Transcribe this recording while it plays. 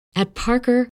At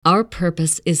Parker, our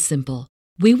purpose is simple.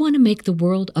 We want to make the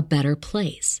world a better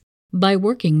place by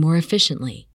working more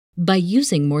efficiently, by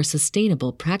using more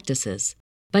sustainable practices,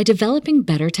 by developing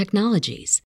better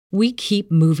technologies. We keep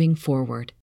moving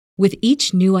forward. With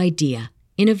each new idea,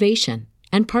 innovation,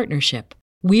 and partnership,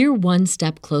 we're one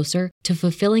step closer to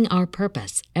fulfilling our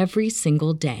purpose every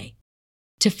single day.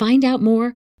 To find out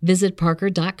more, visit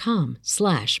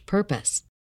parker.com/purpose.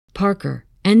 Parker,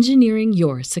 engineering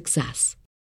your success.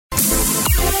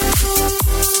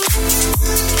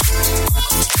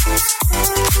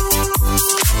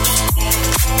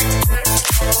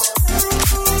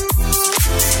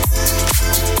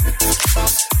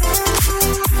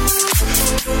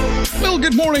 Well,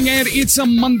 good morning, and it's a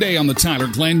Monday on the Tyler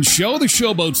Glenn Show, the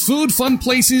show about food, fun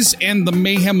places, and the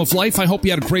mayhem of life. I hope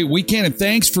you had a great weekend, and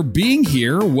thanks for being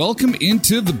here. Welcome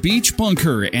into the Beach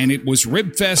Bunker, and it was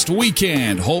Rib Fest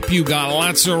weekend. Hope you got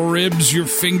lots of ribs, your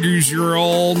fingers, you're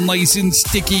all nice and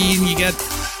sticky, and you got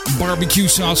barbecue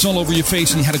sauce all over your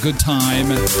face, and you had a good time.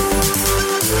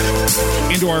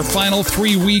 Into our final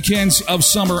 3 weekends of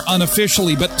summer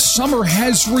unofficially, but summer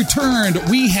has returned.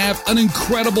 We have an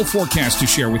incredible forecast to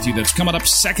share with you that's coming up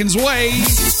seconds away.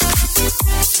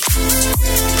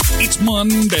 It's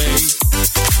Monday.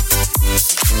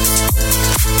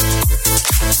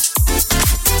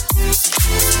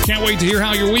 Can't wait to hear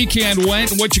how your weekend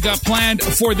went and what you got planned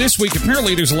for this week.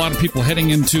 Apparently, there's a lot of people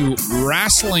heading into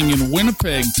wrestling in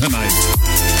Winnipeg tonight.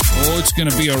 Oh, it's going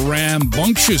to be a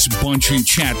rambunctious bunch in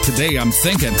chat today, I'm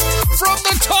thinking. From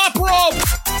the top rope!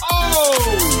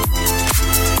 Oh!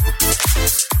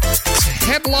 It's a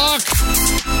headlock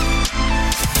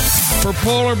for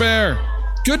Polar Bear.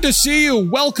 Good to see you.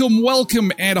 Welcome,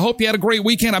 welcome, and I hope you had a great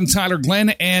weekend. I'm Tyler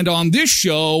Glenn, and on this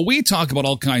show, we talk about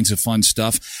all kinds of fun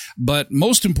stuff, but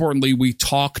most importantly, we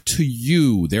talk to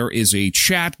you. There is a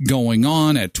chat going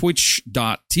on at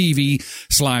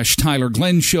twitch.tv/Tyler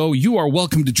Glenn Show. You are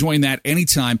welcome to join that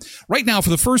anytime. Right now,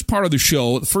 for the first part of the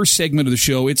show, the first segment of the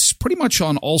show, it's pretty much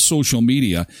on all social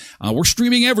media. We're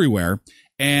streaming everywhere.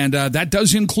 And that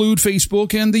does include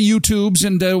Facebook and the YouTubes.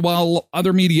 And while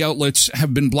other media outlets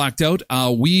have been blacked out,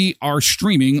 we are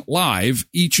streaming live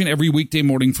each and every weekday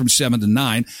morning from 7 to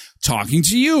 9, talking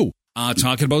to you,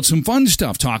 talking about some fun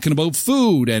stuff, talking about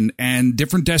food and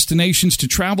different destinations to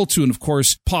travel to, and, of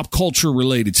course, pop culture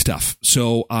related stuff.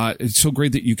 So it's so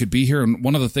great that you could be here. And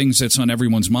one of the things that's on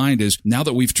everyone's mind is now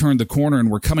that we've turned the corner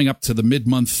and we're coming up to the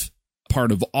mid-month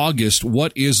part of August,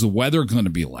 what is the weather going to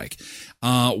be like?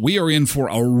 We are in for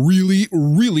a really,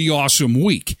 really awesome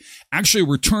week. Actually, a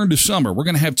return to summer. We're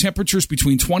going to have temperatures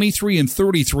between 23 and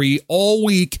 33 all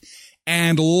week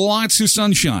and lots of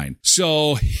sunshine.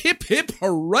 So hip, hip,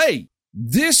 hooray.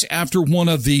 This after one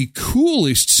of the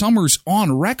coolest summers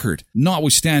on record,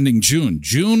 notwithstanding June.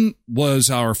 June was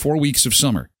our 4 weeks of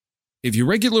summer. If you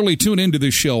regularly tune into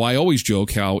this show, I always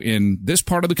joke how in this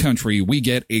part of the country, we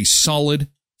get a solid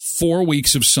 4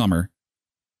 weeks of summer.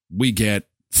 We get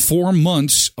 4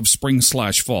 months of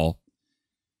spring/fall.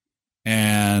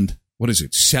 And what is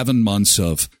it? 7 months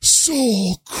of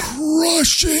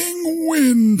soul-crushing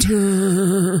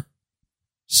winter.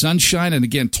 Sunshine, and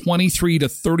again, 23 to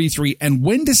 33. And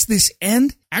when does this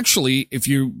end? Actually, if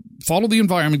you follow the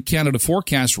Environment Canada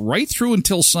forecast right through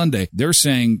until Sunday, they're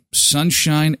saying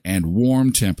sunshine and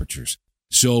warm temperatures.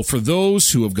 So for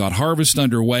those who have got harvest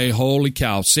underway, holy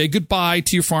cow, say goodbye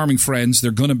to your farming friends.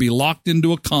 They're going to be locked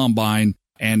into a combine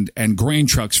and grain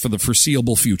trucks for the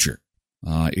foreseeable future.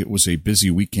 It was a busy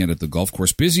weekend at the golf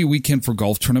course. Busy weekend for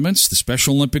golf tournaments. The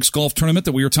Special Olympics golf tournament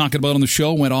that we were talking about on the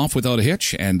show went off without a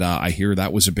hitch, and I hear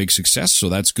that was a big success, so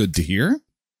that's good to hear.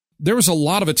 There was a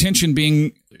lot of attention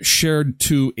being shared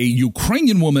to a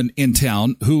Ukrainian woman in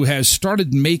town who has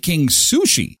started making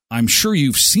sushi. I'm sure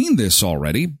you've seen this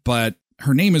already, but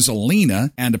her name is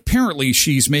Alina, and apparently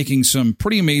she's making some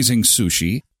pretty amazing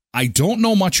sushi. I don't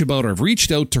know much about her. I've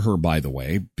reached out to her, by the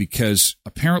way, because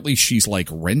apparently she's like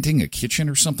renting a kitchen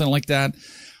or something like that.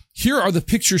 Here are the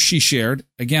pictures she shared.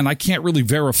 Again, I can't really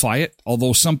verify it,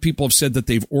 although some people have said that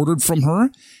they've ordered from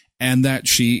her and that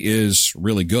she is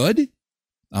really good.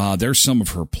 There's some of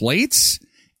her plates,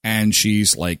 and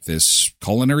she's like this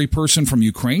culinary person from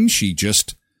Ukraine. She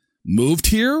just moved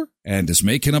here and is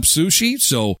making up sushi,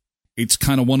 so it's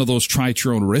kind of one of those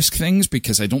try-at-your-own-risk things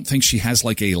because I don't think she has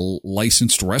like a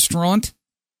licensed restaurant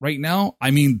right now.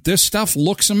 I mean, this stuff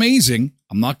looks amazing.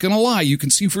 I'm not going to lie. You can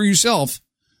see for yourself.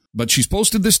 But she's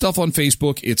posted this stuff on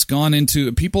Facebook. It's gone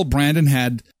into people. Brandon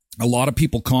had a lot of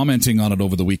people commenting on it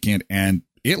over the weekend, and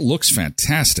it looks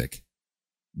fantastic.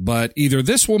 But either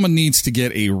this woman needs to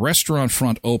get a restaurant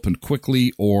front open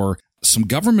quickly, or some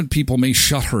government people may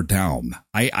shut her down.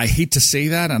 I hate to say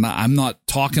that, and I'm not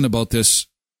talking about this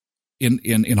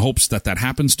in hopes that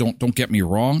happens. Don't get me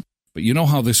wrong, but you know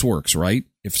how this works, right?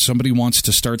 If somebody wants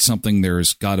to start something,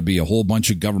 there's got to be a whole bunch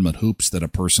of government hoops that a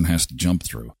person has to jump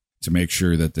through to make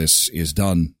sure that this is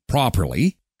done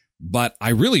properly. But I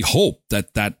really hope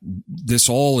that this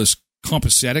all is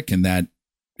copacetic and that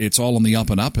it's all on the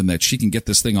up and up and that she can get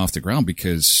this thing off the ground,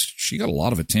 because she got a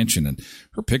lot of attention and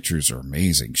her pictures are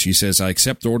amazing. She says, I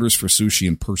accept orders for sushi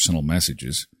and personal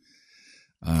messages.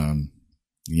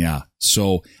 Yeah.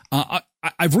 So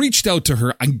I've reached out to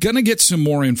her. I'm going to get some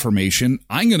more information.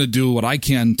 I'm going to do what I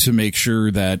can to make sure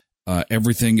that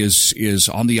everything is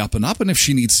on the up and up. And if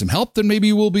she needs some help, then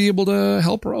maybe we'll be able to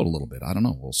help her out a little bit. I don't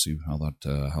know. We'll see how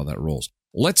that rolls.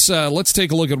 Let's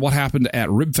take a look at what happened at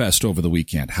Ribfest over the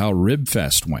weekend, how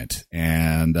Ribfest went.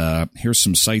 And here's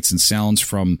some sights and sounds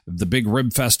from the big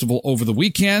Rib Festival over the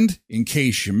weekend, in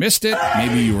case you missed it.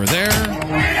 Maybe you were there. We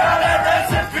got a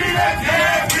recipe that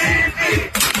can't be beat.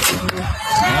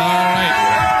 All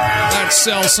right. Let's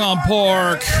sell some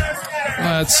pork.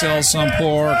 Let's sell some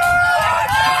pork.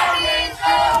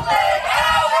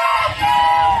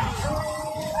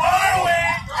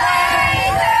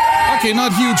 Okay,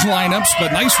 not huge lineups,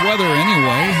 but nice weather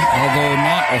anyway, although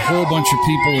not a whole bunch of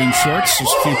people in shorts,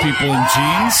 just a few people in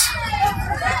jeans.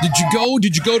 Did you go?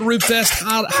 Did you go to Ribfest?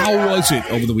 How was it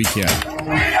over the weekend?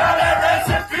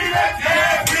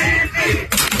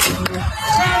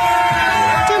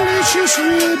 Delicious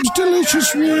ribs,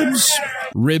 delicious ribs.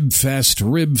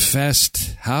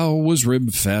 Ribfest. How was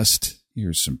Ribfest?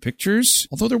 Here's some pictures.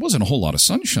 Although there wasn't a whole lot of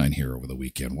sunshine here over the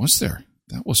weekend, was there?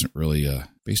 That wasn't really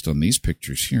based on these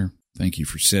pictures here. Thank you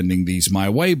for sending these my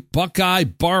way. Buckeye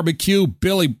Barbecue,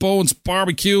 Billy Bones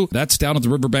Barbecue. That's down at the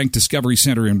Riverbank Discovery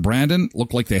Center in Brandon.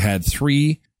 Looked like they had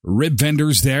 3 rib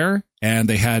vendors there, and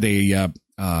they had a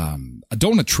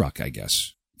donut truck, I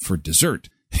guess, for dessert.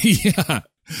 Yeah,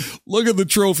 look at the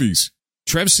trophies.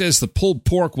 Trev says the pulled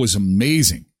pork was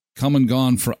amazing. Come and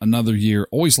gone for another year.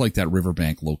 Always like that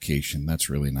Riverbank location. That's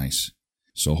really nice.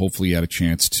 So hopefully you had a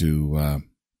chance to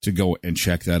go and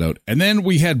check that out. And then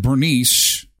we had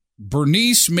Bernice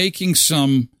making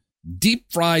some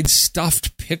deep fried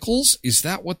stuffed pickles. Is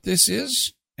that what this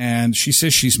is? And she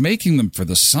says she's making them for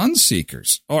the sun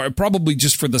seekers, or probably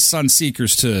just for the sun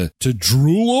seekers to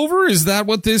drool over. Is that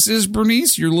what this is,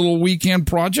 Bernice? Your little weekend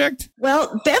project?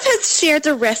 Well, Bev has shared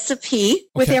the recipe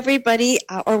with everybody,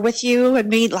 or with you and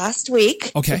me last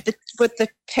week. Okay. With the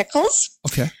pickles.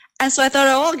 Okay. And so I thought,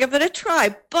 I'll give it a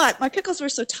try. But my pickles were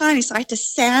so tiny, so I had to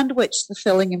sandwich the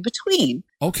filling in between.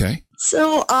 Okay.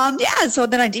 So, so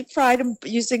then I deep fried them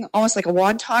using almost like a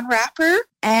wonton wrapper.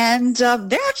 And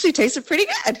they actually tasted pretty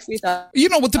good, we thought. You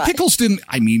know what, the pickles didn't,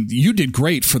 I mean, you did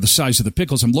great for the size of the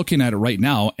pickles. I'm looking at it right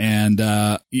now, and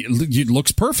it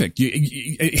looks perfect.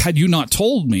 Had you not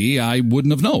told me, I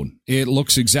wouldn't have known. It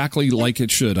looks exactly like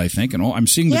it should, I think. And I'm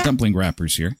seeing the dumpling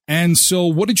wrappers here. And so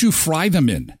what did you fry them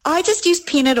in? I just used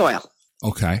peanut oil.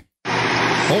 Okay.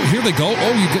 Oh, here they go.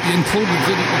 Oh, you included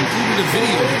a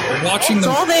video. We're watching them.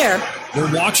 It's all there.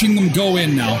 We're watching them go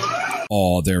in now.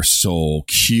 Oh, they're so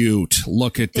cute.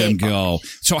 Look at them go.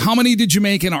 So how many did you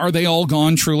make, and are they all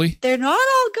gone, truly? They're not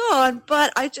all gone,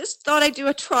 but I just thought I'd do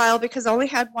a trial because I only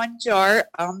had one jar.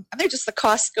 And they're just the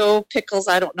Costco pickles,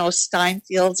 I don't know,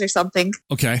 Steinfields or something.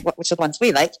 Okay. Which are the ones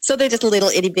we like. So they're just little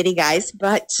itty-bitty guys.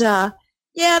 But,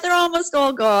 yeah, they're almost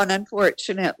all gone,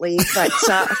 unfortunately. But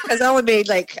because I only made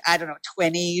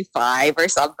 25 or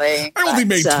something. I only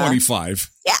made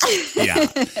 25. Yeah. Yeah.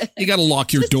 You got to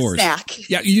lock your doors. Snack.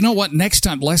 Yeah. You know what? Next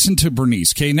time, lesson to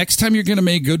Bernice. Okay. Next time you're going to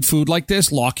make good food like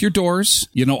this, lock your doors.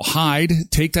 Hide.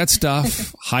 Take that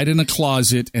stuff. Hide in a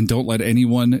closet, and don't let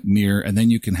anyone near. And then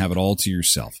you can have it all to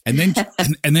yourself. And then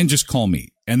and then just call me,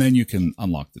 and then you can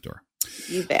unlock the door.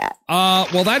 You bet.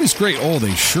 Well, that is great. Oh,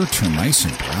 they sure turn nice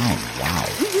and brown. Wow.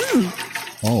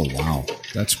 Mm-hmm. Oh, wow.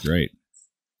 That's great.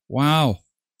 Wow.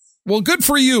 Well, good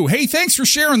for you. Hey, thanks for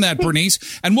sharing that, Bernice.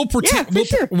 And we'll pretend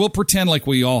we'll pretend like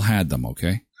we all had them,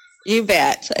 okay? You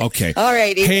bet. Okay. All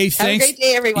righty. Hey, thanks. Have a great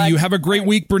day, everyone. You have a great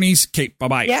week, Bernice. Okay,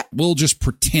 bye-bye. Yeah. We'll just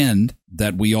pretend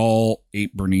that we all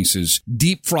ate Bernice's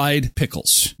deep-fried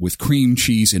pickles with cream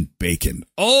cheese and bacon.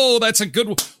 Oh, that's a good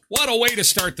one. What a way to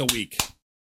start the week.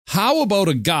 How about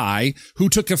a guy who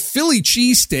took a Philly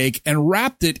cheesesteak and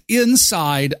wrapped it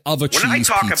inside of a cheese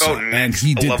pizza? When I talk about next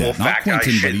level fat guy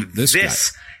shit, this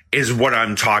is what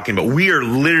I'm talking about. We are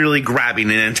literally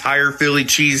grabbing an entire Philly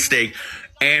cheesesteak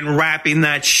and wrapping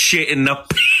that shit in the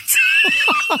pizza.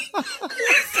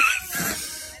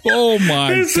 Oh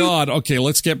my God. Okay,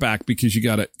 let's get back because you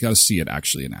gotta see it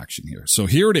actually in action here. So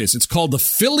here it is. It's called the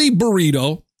Philly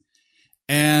burrito.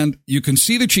 And you can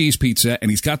see the cheese pizza,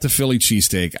 and he's got the Philly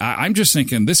cheesesteak. I'm just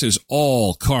thinking this is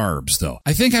all carbs, though.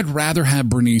 I think I'd rather have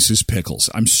Bernice's pickles.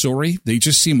 I'm sorry. They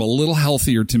just seem a little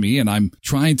healthier to me, and I'm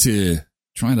trying to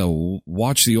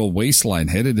watch the old waistline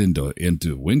headed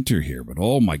into winter here. But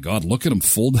oh my God, look at him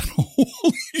fold that.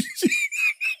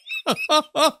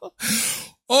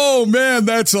 Oh man,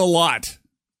 that's a lot.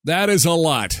 That is a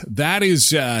lot. That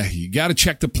is, you got to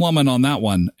check the plumbing on that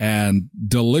one. And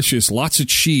delicious. Lots of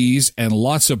cheese and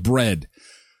lots of bread.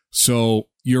 So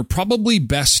you're probably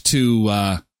best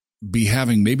to be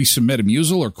having maybe some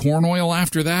Metamucil or corn oil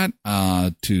after that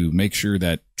to make sure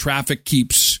that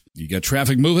you got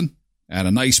traffic moving at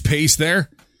a nice pace there.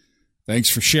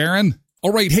 Thanks for sharing.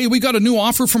 All right. Hey, we got a new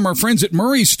offer from our friends at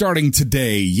Murray's starting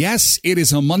today. Yes, it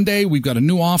is a Monday. We've got a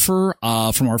new offer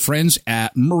from our friends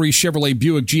at Murray Chevrolet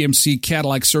Buick GMC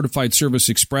Cadillac Certified Service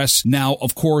Express. Now,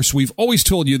 of course, we've always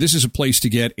told you this is a place to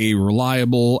get a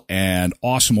reliable and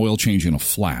awesome oil change in a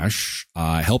flash,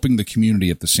 helping the community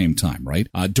at the same time, right?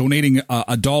 Donating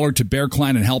 $1 to Bear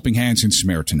Clan and Helping Hands in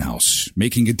Samaritan House,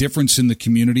 making a difference in the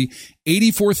community.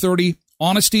 8430.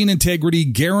 Honesty and integrity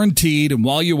guaranteed. And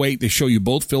while you wait, they show you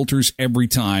both filters every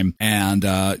time. And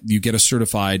you get a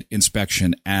certified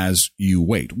inspection as you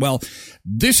wait. Well,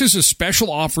 this is a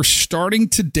special offer starting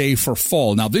today for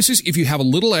fall. Now, this is if you have a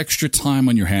little extra time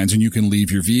on your hands and you can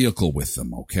leave your vehicle with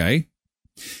them, okay?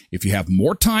 If you have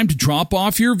more time to drop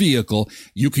off your vehicle,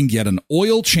 you can get an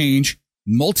oil change,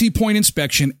 multi-point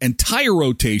inspection, and tire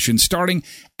rotation starting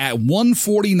at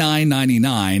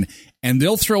 $149.99. And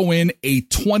they'll throw in a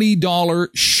 $20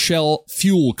 Shell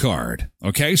fuel card.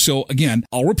 Okay, so again,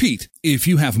 I'll repeat. If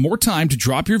you have more time to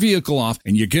drop your vehicle off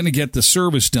and you're going to get the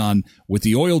service done with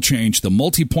the oil change, the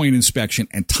multi-point inspection,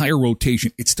 and tire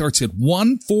rotation, it starts at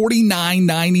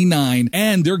 $149.99,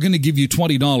 and they're going to give you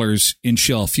 $20 in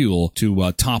Shell fuel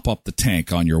to top up the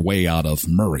tank on your way out of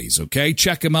Murray's. Okay,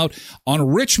 check them out on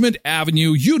Richmond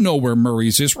Avenue. You know where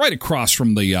Murray's is, right across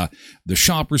from the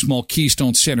Shoppers Mall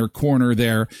Keystone Center corner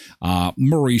there.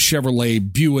 Murray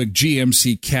Chevrolet Buick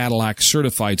GMC Cadillac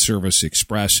Certified Service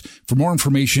Express. For more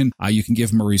information, you can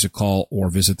give Murray's a call or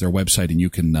visit their website, and you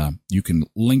can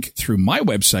link through my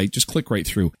website. Just click right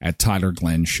through at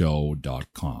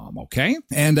TylerGlennShow.com. Okay.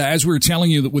 And as we were telling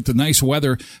you, that with the nice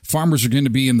weather, farmers are going to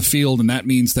be in the field, and that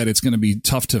means that it's going to be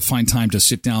tough to find time to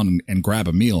sit down and grab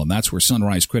a meal. And that's where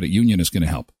Sunrise Credit Union is going to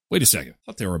help. Wait a second. I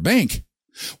thought they were a bank.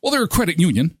 Well, they're a credit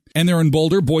union, and they're in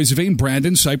Boulder, Boissevain,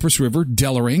 Brandon, Cypress River,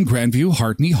 Deloraine, Grandview,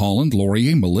 Hartney, Holland,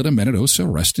 Laurier, Melita, Mendoza,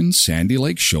 Reston, Sandy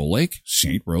Lake, Shoal Lake,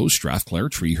 St. Rose, Strathclair,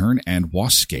 Treeherne, and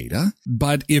Waskata.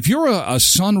 But if you're a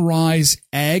Sunrise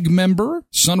Ag member,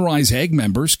 Sunrise Ag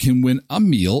members can win a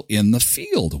meal in the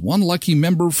field. One lucky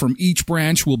member from each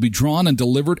branch will be drawn and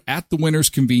delivered at the winner's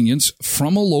convenience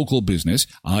from a local business.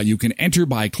 You can enter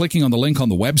by clicking on the link on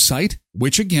the website,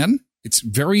 which again, it's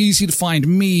very easy to find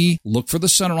me. Look for the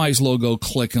Sunrise logo,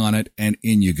 click on it, and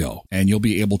in you go. And you'll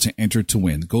be able to enter to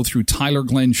win. Go through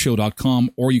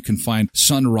TylerGlennShow.com, or you can find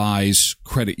Sunrise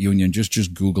Credit Union.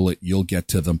 Just Google it. You'll get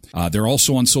to them. They're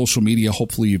also on social media.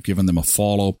 Hopefully you've given them a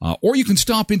follow. Or you can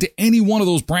stop into any one of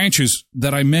those branches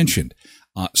that I mentioned.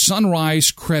 Sunrise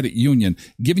Credit Union,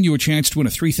 giving you a chance to win a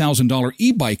 $3,000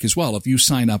 e-bike as well if you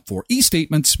sign up for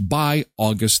e-statements by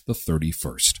August the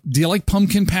 31st. Do you like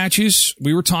pumpkin patches?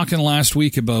 We were talking last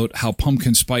week about how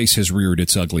pumpkin spice has reared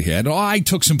its ugly head. Oh, I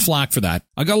took some flack for that.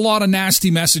 I got a lot of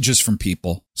nasty messages from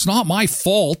people. It's not my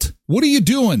fault. What are you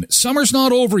doing? Summer's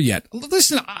not over yet.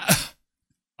 Listen,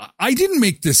 I didn't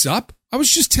make this up. I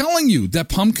was just telling you that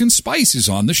pumpkin spice is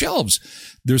on the shelves.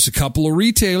 There's a couple of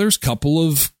retailers, couple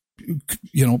of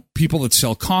people that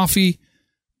sell coffee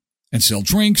and sell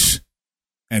drinks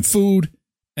and food,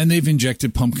 and they've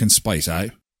injected pumpkin spice.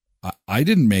 I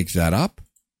didn't make that up.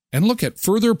 And look at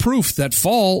further proof that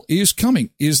fall is coming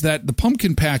is that the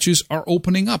pumpkin patches are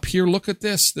opening up. Here, look at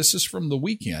this. This is from the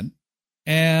weekend.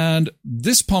 And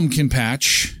this pumpkin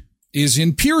patch is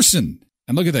in Pearson.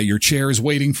 And look at that. Your chair is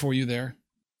waiting for you there.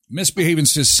 Misbehaving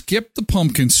says, skip the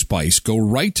pumpkin spice, go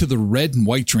right to the red and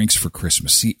white drinks for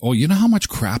Christmas. See, you know how much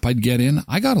crap I'd get in?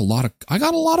 I got a lot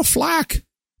of flack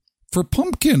for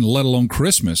pumpkin, let alone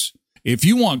Christmas. If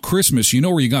you want Christmas, you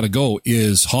know where you got to go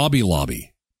is Hobby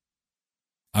Lobby.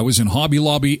 I was in Hobby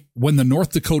Lobby when the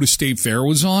North Dakota State Fair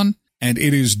was on, and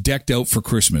it is decked out for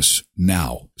Christmas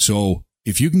now. So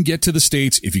if you can get to the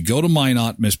States, if you go to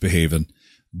Minot, Misbehaving,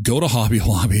 go to Hobby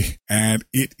Lobby, and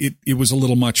it was a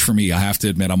little much for me. I have to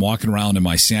admit, I'm walking around in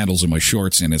my sandals and my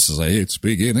shorts, and it's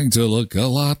beginning to look a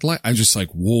lot like, I'm just like,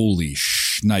 holy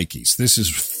shnikes, this is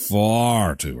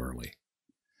far too early.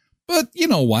 But you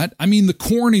know what? I mean, the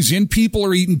corn is in. People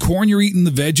are eating corn. You're eating the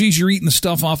veggies. You're eating the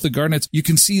stuff off the garden. You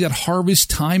can see that harvest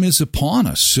time is upon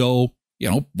us. So,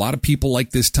 a lot of people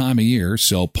like this time of year.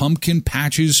 So pumpkin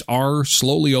patches are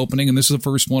slowly opening, and this is the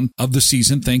first one of the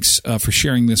season. Thanks for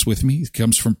sharing this with me. It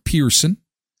comes from Pearson.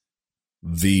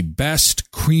 The best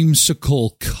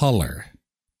creamsicle color.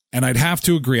 And I'd have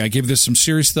to agree. I gave this some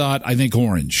serious thought. I think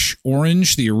orange.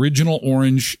 Orange, the original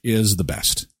orange, is the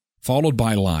best, followed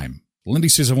by lime. Lindy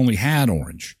says I've only had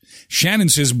orange. Shannon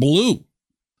says blue.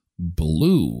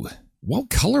 Blue. What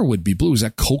color would be blue? Is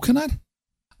that coconut?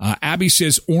 Abby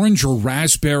says orange or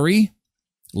raspberry.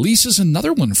 Lisa's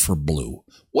another one for blue.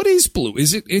 What is blue?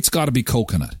 It's got to be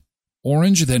coconut.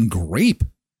 Orange, then grape.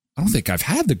 I don't think I've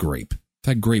had the grape. I've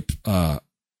had grape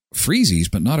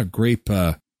freezies, but not a grape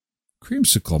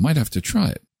creamsicle. Might have to try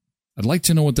it. I'd like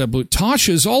to know what that blue... Tasha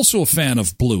is also a fan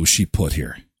of blue, she put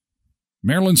here.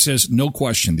 Marilyn says, no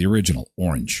question, the original,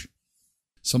 orange.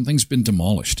 Something's been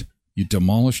demolished. You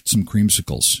demolished some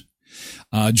creamsicles.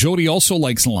 Jody also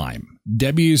likes lime.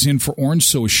 Debbie is in for orange,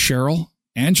 so is Cheryl.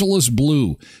 Angela's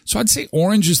blue. So I'd say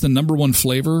orange is the number one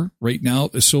flavor right now,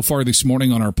 so far this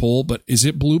morning on our poll, but is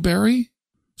it blueberry?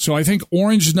 So I think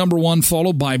orange is number one,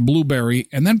 followed by blueberry,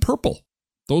 and then purple.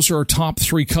 Those are our top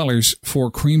three colors for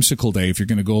Creamsicle Day if you're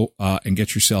going to go and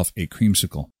get yourself a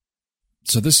creamsicle.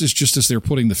 So this is just as they're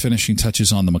putting the finishing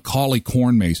touches on the Macaulay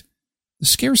corn maze. This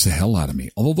scares the hell out of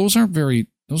me, although those aren't very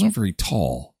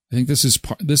tall. I think this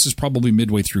is probably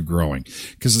midway through growing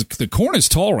because the corn is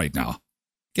tall right now.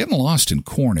 Getting lost in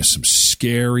corn is some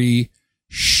scary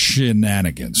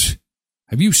shenanigans.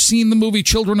 Have you seen the movie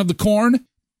Children of the Corn?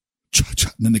 And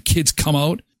then the kids come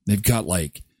out. They've got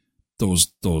like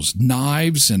those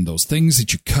knives and those things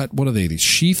that you cut. What are they? These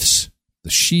sheaths? The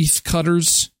sheath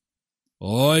cutters?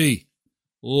 Oi.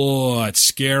 Oh, it's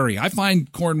scary. I find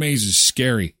corn mazes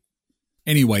scary.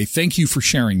 Anyway, thank you for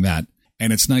sharing that.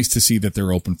 And it's nice to see that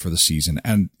they're open for the season.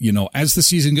 And, as the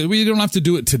season goes, we don't have to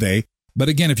do it today. But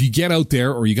again, if you get out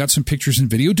there or you got some pictures and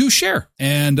video, do share.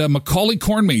 And Macaulay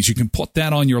Corn Maze, you can put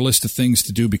that on your list of things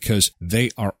to do because they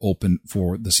are open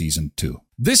for the season too.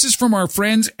 This is from our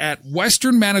friends at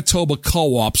Western Manitoba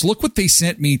Co-ops. Look what they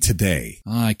sent me today.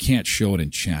 I can't show it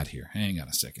in chat here. Hang on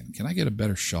a second. Can I get a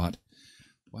better shot?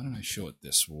 Why don't I show it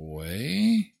this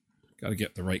way? Got to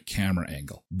get the right camera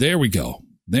angle. There we go.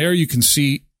 There you can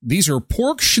see these are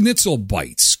pork schnitzel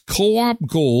bites. Co-op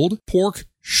Gold pork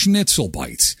schnitzel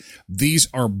bites. These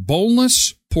are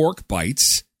boneless pork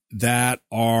bites that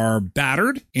are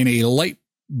battered in a light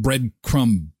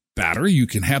breadcrumb batter. You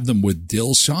can have them with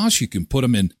dill sauce. You can put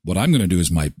them in what I'm going to do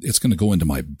is it's going to go into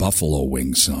my buffalo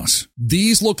wing sauce.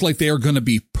 These look like they are going to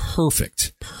be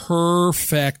perfect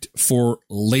for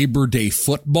Labor Day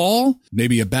football,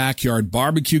 maybe a backyard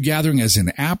barbecue gathering as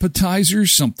an appetizer,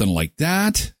 something like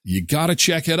that. You got to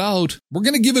check it out. We're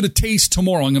going to give it a taste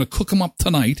tomorrow. I'm going to cook them up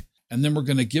tonight. And then we're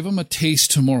going to give them a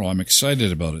taste tomorrow. I'm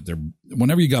excited about it.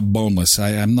 Whenever you got boneless,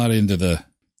 I'm not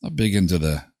big into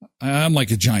the, I'm like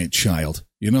a giant child.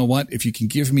 You know what? If you can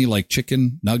give me like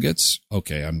chicken nuggets,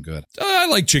 okay, I'm good. I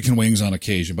like chicken wings on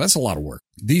occasion, but that's a lot of work.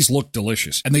 These look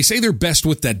delicious. And they say they're best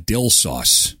with that dill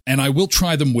sauce. And I will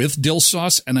try them with dill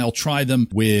sauce and I'll try them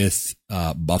with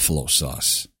buffalo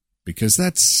sauce. Because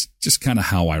that's just kind of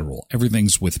how I roll.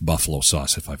 Everything's with buffalo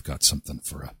sauce if I've got something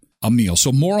for a meal.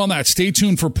 So more on that. Stay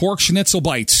tuned for pork schnitzel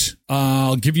bites.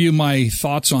 I'll give you my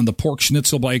thoughts on the pork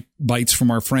schnitzel bites from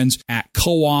our friends at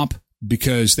Co-op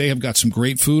because they have got some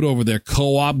great food over there.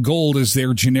 Co-op Gold is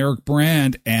their generic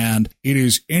brand, and it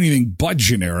is anything but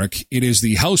generic. It is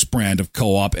the house brand of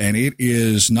Co-op, and it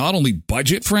is not only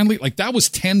budget friendly. Like that was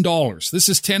 $10. This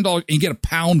is $10, and you get a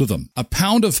pound of them. A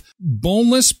pound of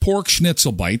boneless pork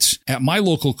schnitzel bites at my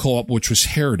local Co-op, which was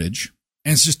Heritage,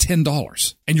 and it's just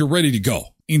 $10, and you're ready to go.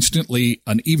 Instantly,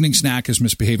 an evening snack, as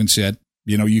Miss Behaven said.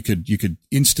 You could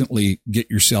instantly get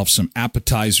yourself some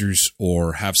appetizers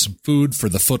or have some food for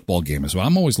the football game as well.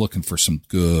 I'm always looking for some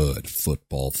good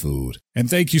football food. And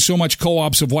thank you so much,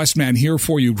 Co-ops of Westman, here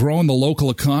for you, growing the local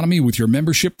economy with your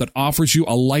membership that offers you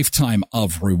a lifetime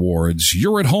of rewards.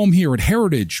 You're at home here at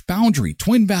Heritage, Boundary,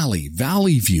 Twin Valley,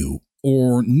 Valley View,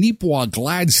 or Neepawa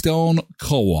Gladstone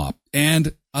Co-op.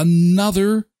 And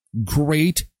another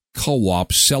great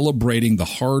Co-op celebrating the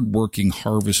hard-working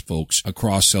harvest folks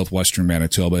across southwestern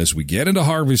Manitoba as we get into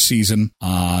harvest season.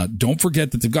 Don't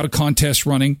forget that they've got a contest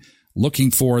running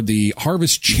looking for the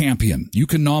Harvest Champion. You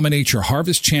can nominate your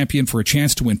Harvest Champion for a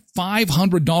chance to win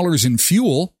 $500 in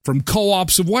fuel from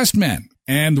Co-ops of Westman.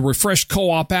 And the refreshed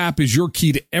Co-op app is your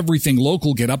key to everything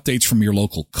local. Get updates from your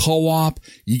local Co-op.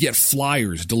 You get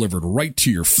flyers delivered right to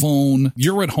your phone.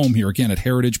 You're at home here again at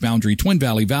Heritage, Boundary, Twin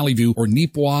Valley, Valley View, or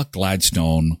Neepawa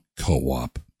Gladstone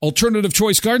Co-op. Alternative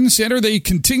Choice Garden Center, they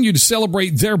continue to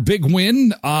celebrate their big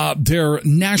win, their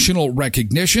national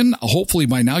recognition. Hopefully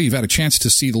by now you've had a chance to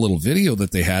see the little video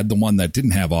that they had, the one that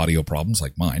didn't have audio problems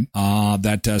like mine,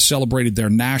 that celebrated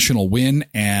their national win.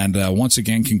 And once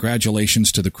again,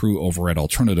 congratulations to the crew over at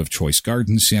Alternative Choice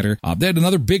Garden Center. They had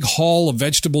another big haul of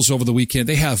vegetables over the weekend.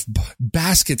 They have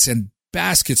baskets and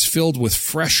baskets filled with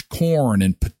fresh corn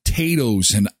and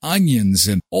potatoes and onions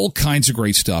and all kinds of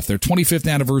great stuff. Their 25th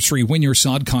anniversary Win Your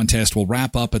Sod contest will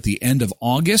wrap up at the end of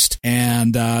August,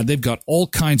 and they've got all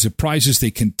kinds of prizes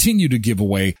they continue to give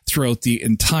away throughout the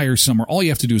entire summer. All you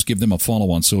have to do is give them a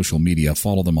follow on social media.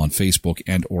 Follow them on Facebook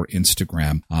and or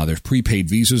Instagram. There's prepaid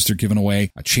visas they're giving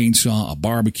away, a chainsaw, a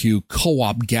barbecue,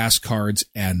 co-op gas cards,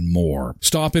 and more.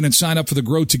 Stop in and sign up for the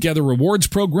Grow Together Rewards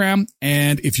program,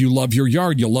 and if you love your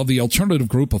yard, you'll love the Alternative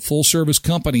Group, a full-service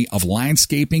company of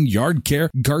landscaping, yard care,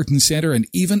 garden center, and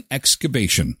even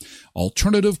excavation.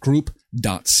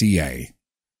 AlternativeGroup.ca.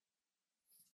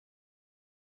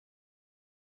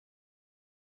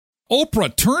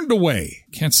 Oprah turned away.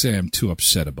 Can't say I'm too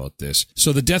upset about this.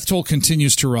 So the death toll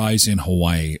continues to rise in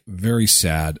Hawaii. Very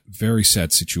sad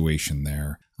situation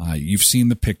there. You've seen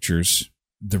the pictures.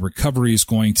 The recovery is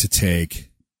going to take,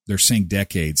 they're saying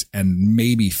decades, and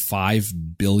maybe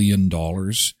 $5 billion.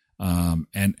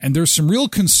 And there's some real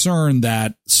concern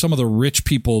that some of the rich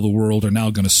people of the world are now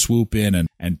going to swoop in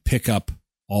and pick up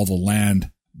all the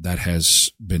land that has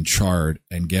been charred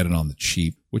and get it on the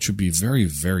cheap, which would be very,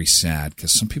 very sad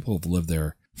because some people have lived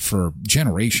there for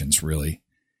generations, really.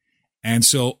 And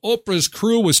so Oprah's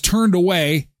crew was turned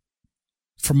away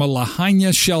from a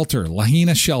Lahaina shelter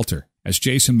as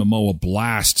Jason Momoa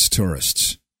blasts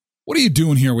tourists. What are you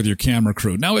doing here with your camera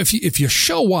crew? Now, if you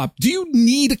show up, do you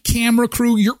need a camera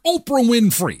crew? You're Oprah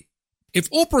Winfrey. If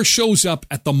Oprah shows up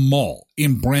at the mall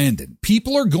in Brandon,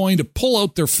 people are going to pull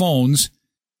out their phones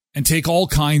and take all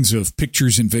kinds of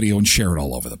pictures and video and share it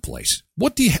all over the place.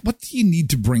 What do you need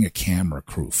to bring a camera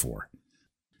crew for?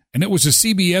 And it was a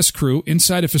CBS crew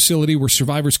inside a facility where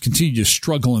survivors continue to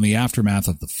struggle in the aftermath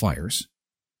of the fires.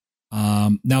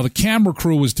 Now, the camera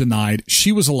crew was denied.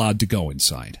 She was allowed to go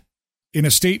inside. In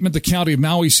a statement, the County of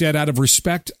Maui said, out of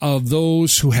respect of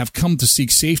those who have come to seek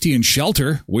safety and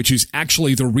shelter, which is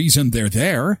actually the reason they're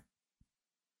there,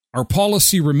 our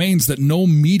policy remains that no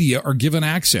media are given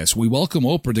access. We welcome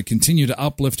Oprah to continue to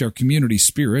uplift our community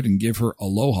spirit and give her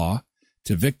aloha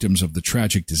to victims of the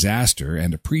tragic disaster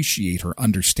and appreciate her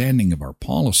understanding of our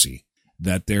policy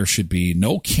that there should be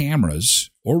no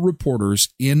cameras or reporters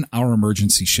in our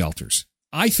emergency shelters.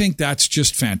 I think that's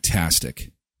just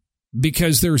fantastic.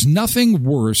 Because there's nothing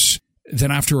worse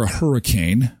than after a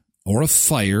hurricane or a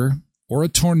fire or a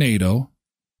tornado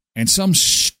and some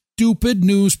stupid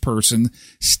news person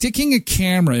sticking a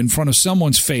camera in front of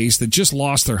someone's face that just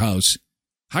lost their house.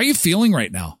 How are you feeling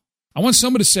right now? I want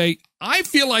someone to say, I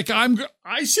feel like I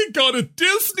should go to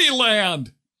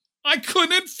Disneyland. I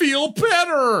couldn't feel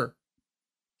better.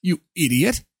 You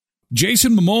idiot.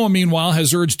 Jason Momoa, meanwhile,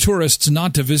 has urged tourists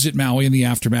not to visit Maui in the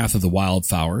aftermath of the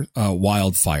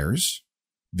wildfires.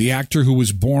 The actor, who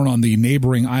was born on the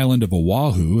neighboring island of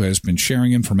Oahu, has been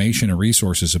sharing information and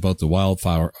resources about the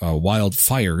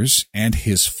wildfires and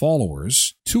his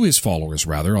followers,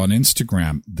 on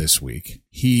Instagram this week.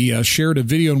 He shared a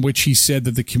video in which he said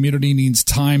that the community needs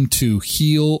time to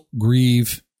heal,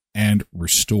 grieve, and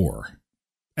restore.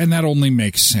 And that only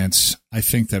makes sense. I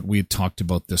think that we had talked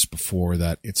about this before,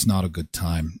 that it's not a good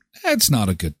time. It's not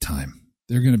a good time.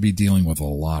 They're going to be dealing with a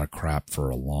lot of crap for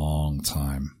a long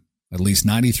time. At least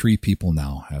 93 people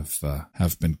now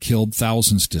have been killed,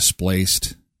 thousands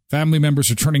displaced. Family members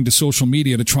are turning to social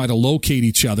media to try to locate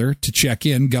each other, to check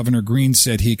in. Governor Green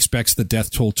said he expects the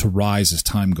death toll to rise as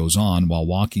time goes on. While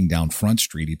walking down Front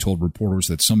Street, he told reporters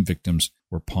that some victims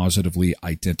were positively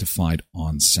identified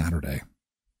on Saturday.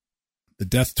 The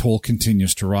death toll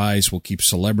continues to rise. We'll keep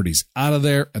celebrities out of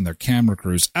there and their camera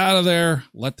crews out of there.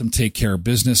 Let them take care of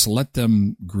business. Let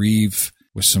them grieve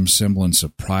with some semblance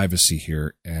of privacy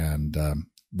here. And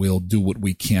we'll do what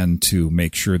we can to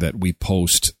make sure that we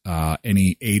post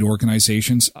any aid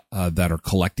organizations that are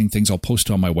collecting things. I'll post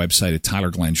on my website at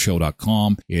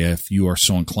tylerglennshow.com. If you are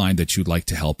so inclined that you'd like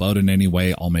to help out in any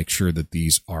way, I'll make sure that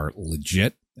these are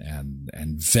legit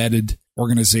and vetted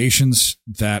organizations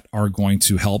that are going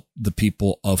to help the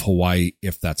people of Hawaii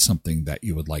if that's something that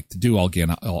you would like to do.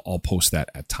 I'll post that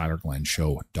at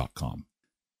tylerglennshow.com.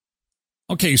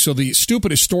 Okay, so the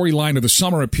stupidest storyline of the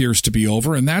summer appears to be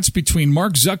over, and that's between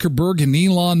Mark Zuckerberg and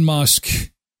Elon Musk.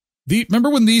 Remember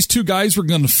when these two guys were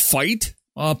going to fight?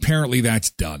 Well, apparently that's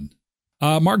done.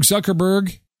 Mark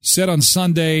Zuckerberg said on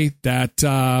Sunday that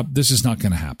this is not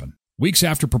going to happen. weeks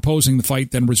after proposing the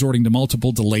fight, then resorting to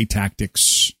multiple delay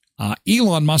tactics.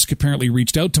 Elon Musk apparently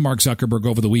reached out to Mark Zuckerberg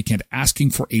over the weekend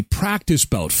asking for a practice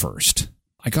bout first.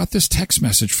 I got this text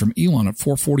message from Elon at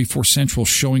 4:44 Central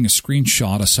showing a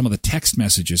screenshot of some of the text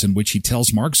messages in which he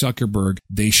tells Mark Zuckerberg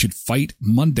they should fight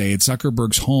Monday at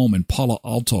Zuckerberg's home in Palo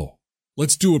Alto.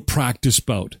 Let's do a practice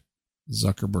bout.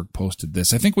 Zuckerberg posted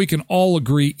this. I think we can all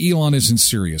agree Elon isn't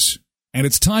serious. And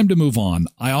it's time to move on.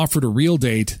 I offered a real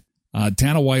date.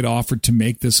 Dana White offered to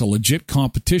make this a legit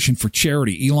competition for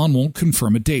charity. Elon won't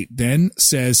confirm a date, then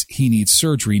says he needs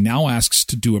surgery, now asks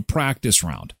to do a practice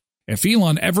round. If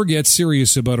Elon ever gets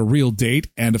serious about a real date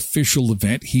and official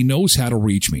event, he knows how to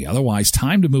reach me. Otherwise,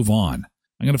 time to move on.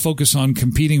 I'm going to focus on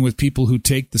competing with people who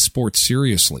take the sport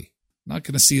seriously. Not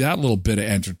going to see that little bit of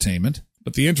entertainment.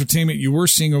 But the entertainment you were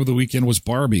seeing over the weekend was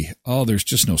Barbie. Oh, there's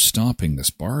just no stopping this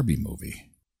Barbie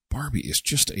movie. Barbie is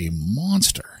just a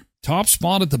monster. Top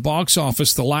spot at the box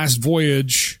office, The Last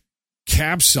Voyage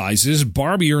capsizes.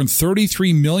 Barbie earned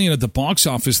 $33 million at the box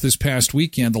office this past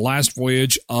weekend. The Last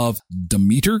Voyage of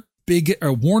Demeter,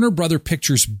 Warner Brother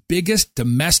Pictures' biggest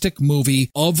domestic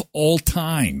movie of all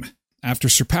time. After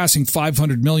surpassing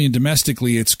 $500 million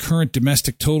domestically, its current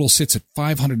domestic total sits at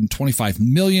 $525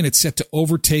 million. It's set to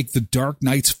overtake The Dark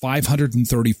Knight's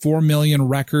 $534 million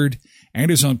record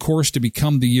and is on course to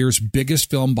become the year's biggest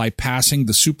film by passing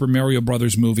the Super Mario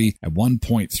Brothers movie at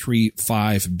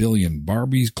 $1.35 billion.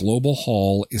 Barbie's global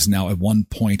haul is now at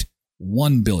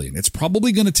 $1.1 billion. It's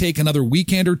probably going to take another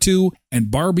weekend or two,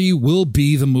 and Barbie will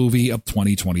be the movie of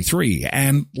 2023.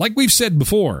 And like we've said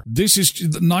before, this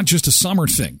is not just a summer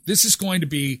thing. This is going to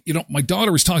be, my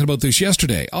daughter was talking about this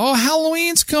yesterday. Oh,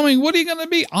 Halloween's coming. What are you going to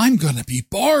be? I'm going to be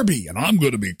Barbie, and I'm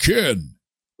going to be Ken.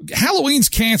 Halloween's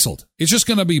canceled. It's just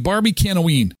going to be Barbie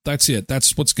Ken-oween. That's it.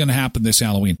 That's what's going to happen this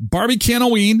Halloween. Barbie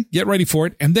Ken-oween. Get ready for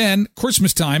it. And then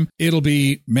Christmas time, it'll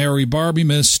be Merry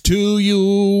Barbie-mas to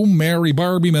you. Merry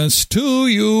Barbie-mas to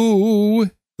you.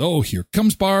 Oh, here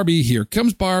comes Barbie. Here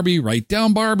comes Barbie. Right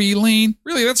down Barbie Lane.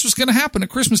 Really, that's what's going to happen at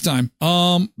Christmas time.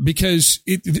 Because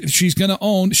she's going to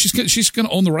own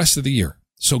the rest of the year.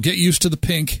 So get used to the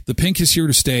pink. The pink is here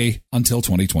to stay until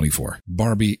 2024.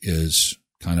 Barbie is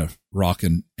kind of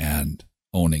rocking and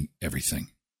owning everything.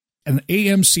 An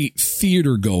AMC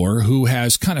theater goer who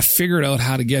has kind of figured out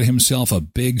how to get himself a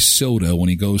big soda when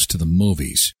he goes to the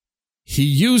movies. He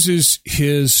uses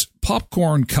his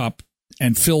popcorn cup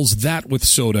and fills that with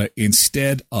soda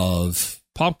instead of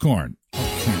popcorn.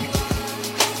 Okay.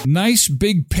 Nice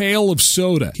big pail of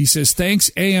soda. He says,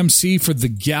 thanks AMC for the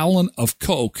gallon of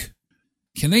Coke.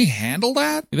 Can they handle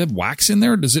that? They have wax in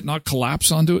there? Does it not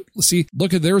collapse onto it? Let's see.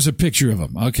 There's a picture of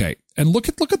him. Okay. And look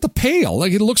at the pail.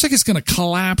 Like, it looks like it's going to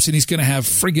collapse and he's going to have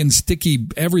friggin' sticky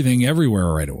everything everywhere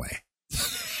right away.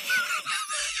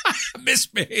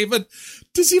 Misbehaving.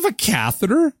 Does he have a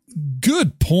catheter?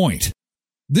 Good point.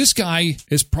 This guy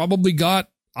has probably got,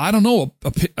 I don't know,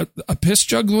 a piss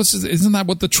jug. Isn't that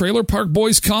what the Trailer Park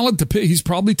Boys call it? He's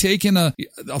probably taken a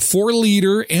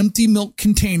 4-liter empty milk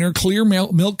container, clear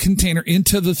milk container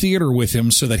into the theater with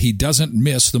him so that he doesn't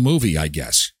miss the movie, I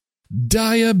guess.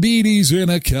 Diabetes in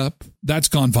a cup. That's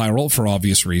gone viral for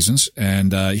obvious reasons.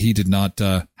 And he did not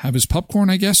have his popcorn,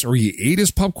 I guess, or he ate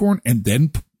his popcorn and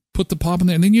then put the pop in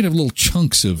there. And then you'd have little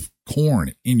chunks of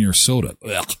corn in your soda.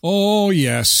 Ugh. Oh,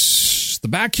 yes. The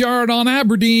backyard on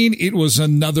Aberdeen. It was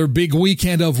another big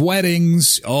weekend of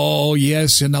weddings. Oh,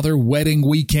 yes, another wedding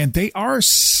weekend. They are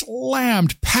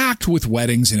slammed, packed with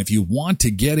weddings. And if you want to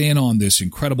get in on this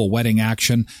incredible wedding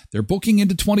action, they're booking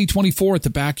into 2024 at the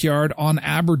backyard on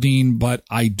Aberdeen. But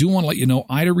I do want to let you know,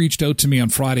 Ida reached out to me on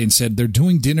Friday and said they're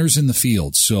doing dinners in the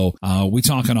field. So we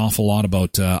talk an awful lot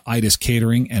about Ida's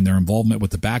Catering and their involvement with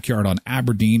the backyard on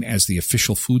Aberdeen as the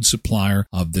official food supplier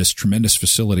of this tremendous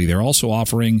facility. They're also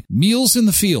offering meals in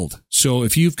the field. So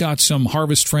if you've got some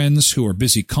harvest friends who are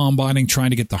busy combining,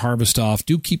 trying to get the harvest off,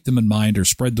 do keep them in mind or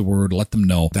spread the word. Let them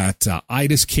know that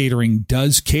Ida's Catering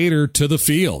does cater to the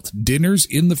field. Dinners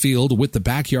in the field with the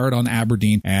backyard on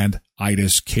Aberdeen and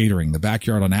Ida's Catering. The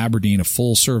backyard on Aberdeen, a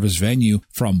full-service venue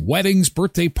from weddings,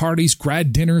 birthday parties,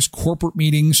 grad dinners, corporate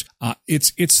meetings.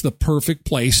 It's the perfect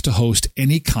place to host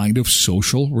any kind of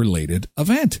social-related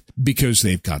event because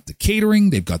they've got the catering,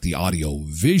 they've got the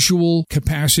audio-visual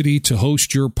capacity to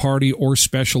host your party or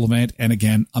special event, and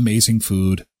again, amazing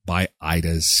food, by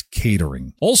Ida's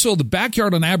Catering. Also, the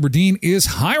Backyard on Aberdeen is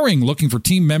hiring, looking for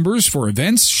team members for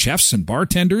events, chefs and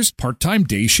bartenders, part-time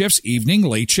day shifts, evening,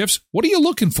 late shifts. What are you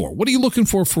looking for? What are you looking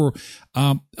for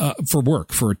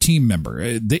work, for a team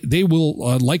member? They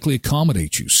will likely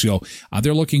accommodate you. So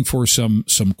they're looking for some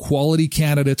quality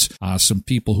candidates, some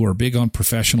people who are big on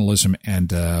professionalism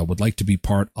and would like to be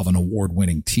part of an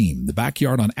award-winning team. The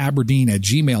Backyard on Aberdeen at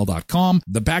gmail.com.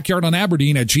 The Backyard on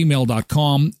Aberdeen at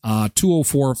gmail.com.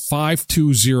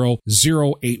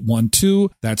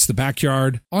 204-520-0812. That's the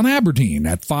Backyard on Aberdeen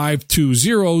at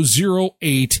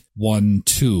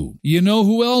 520-0812. You know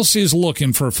who else is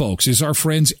looking for folks is our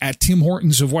friends at Tim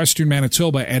Hortons of Western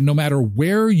Manitoba. And no matter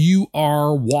where you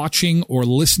are watching or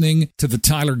listening to the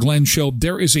Tyler Glenn Show,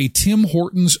 there is a Tim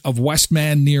Hortons of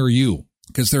Westman near you.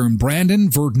 Because they're in Brandon,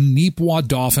 Virden, Neepawa,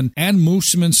 Dauphin, and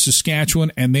Moosomin,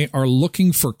 Saskatchewan, and they are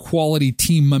looking for quality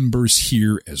team members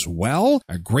here as well.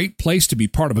 A great place to be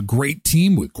part of a great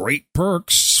team with great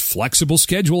perks, flexible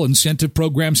schedule, incentive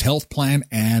programs, health plan,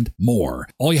 and more.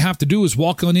 All you have to do is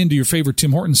walk on into your favorite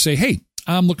Tim Hortons and say, hey,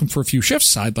 I'm looking for a few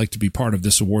shifts. I'd like to be part of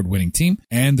this award-winning team,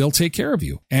 and they'll take care of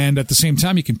you. And at the same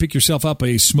time, you can pick yourself up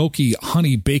a smoky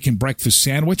honey bacon breakfast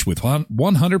sandwich with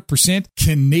 100%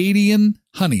 Canadian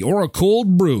honey, or a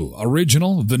cold brew,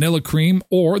 original vanilla cream,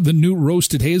 or the new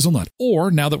roasted hazelnut. Or,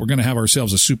 now that we're going to have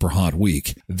ourselves a super hot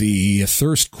week, the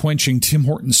thirst-quenching Tim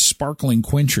Hortons sparkling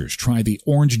quenchers. Try the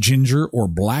orange ginger or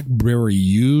blackberry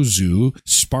yuzu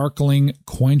sparkling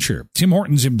quencher. Tim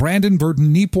Hortons in Brandon,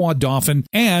 Virden, Neepawa, Dauphin,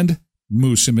 and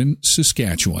Moosomin,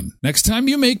 Saskatchewan. Next time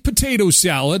you make potato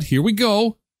salad, here we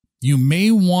go, you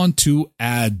may want to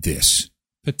add this: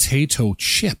 potato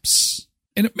chips.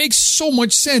 And it makes so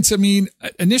much sense. I mean,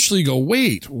 initially you go,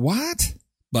 wait, what?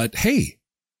 But hey,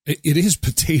 it is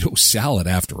potato salad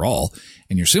after all,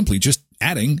 and you're simply just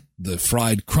adding the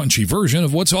fried, crunchy version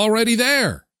of what's already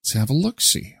there. Let's have a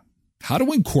look-see. How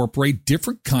to incorporate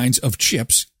different kinds of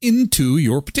chips into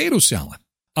your potato salad.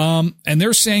 And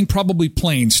they're saying probably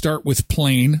plain. Start with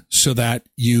plain so that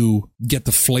you get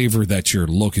the flavor that you're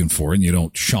looking for and you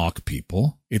don't shock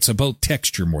people. It's about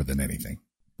texture more than anything.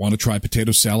 Want to try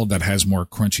potato salad that has more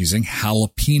crunchy zing?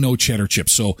 Jalapeno cheddar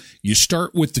chips. So you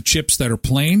start with the chips that are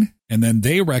plain, and then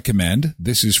they recommend,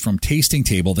 this is from Tasting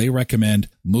Table, they recommend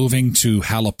moving to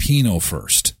jalapeno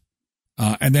first.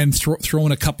 And then throw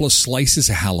in a couple of slices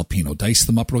of jalapeno, dice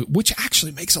them up, which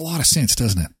actually makes a lot of sense,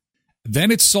 doesn't it?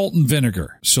 Then it's salt and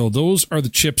vinegar. So those are the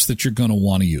chips that you're going to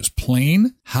want to use.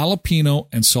 Plain, jalapeno,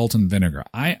 and salt and vinegar.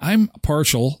 I'm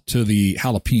partial to the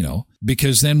jalapeno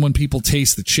because then when people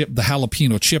taste the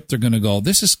jalapeno chip, they're going to go,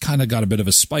 this has kind of got a bit of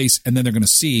a spice. And then they're going to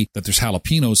see that there's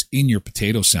jalapenos in your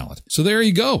potato salad. So there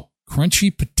you go.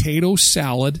 Crunchy potato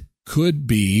salad could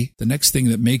be the next thing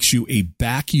that makes you a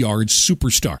backyard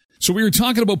superstar. So we were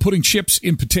talking about putting chips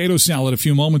in potato salad a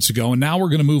few moments ago, and now we're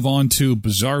going to move on to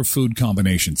bizarre food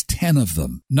combinations. 10 of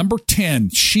them. Number 10,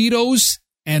 Cheetos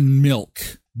and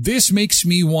milk. This makes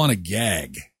me want to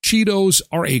gag. Cheetos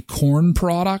are a corn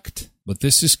product, but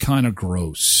this is kind of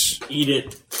gross. Eat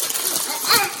it.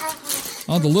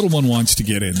 Oh, the little one wants to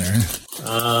get in there.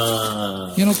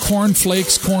 You know, corn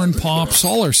flakes, corn pops,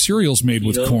 all our cereals made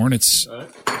with corn. It's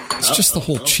just the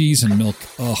whole cheese and milk.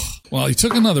 Ugh. Well, he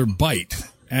took another bite.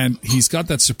 And he's got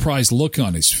that surprised look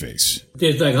on his face.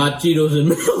 Tastes like hot Cheetos and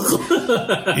milk.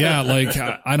 Yeah, like,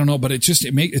 I don't know, but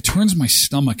it turns my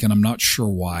stomach, and I'm not sure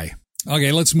why.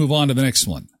 Okay, let's move on to the next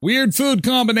one. Weird food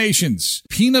combinations.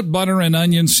 Peanut butter and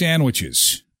onion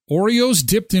sandwiches. Oreos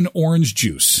dipped in orange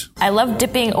juice. I love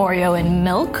dipping Oreo in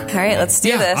milk. All right, let's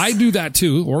do this. I do that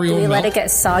too. Oreo do we milk. let it get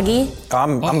soggy?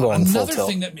 I'm going full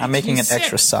tilt. I'm making it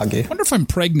extra soggy. I wonder if I'm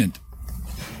pregnant.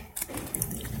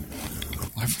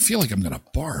 I feel like I'm going to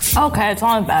barf. Okay, it's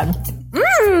not bad.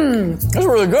 That's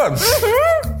really good.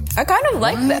 Mm-hmm. I kind of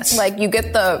like this. Like, you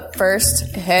get the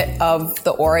first hit of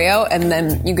the Oreo, and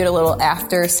then you get a little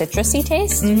after citrusy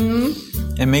taste.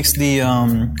 Mm-hmm. It makes the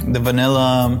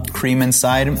vanilla cream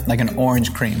inside like an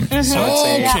orange cream. Mm-hmm. So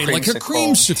it's like a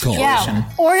creamsicle. Yeah,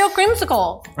 Oreo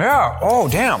creamsicle. Yeah. Oh,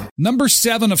 damn. Number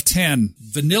 7 of 10,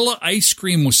 vanilla ice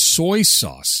cream with soy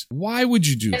sauce. Why would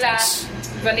you do this?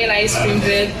 Vanilla ice cream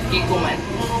with ikuman.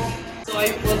 So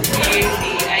I put here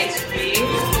the ice cream,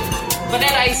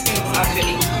 vanilla ice cream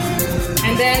actually,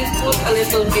 and then put a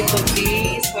little bit of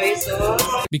the soy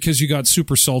sauce. Because you got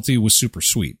super salty with super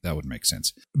sweet. That would make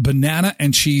sense. Banana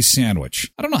and cheese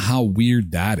sandwich. I don't know how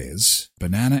weird that is.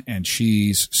 Banana and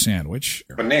cheese sandwich.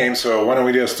 A name, so why don't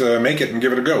we just make it and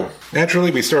give it a go?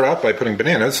 Naturally, we start out by putting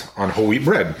bananas on whole wheat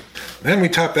bread. Then we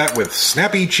top that with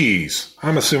snappy cheese.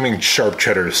 I'm assuming sharp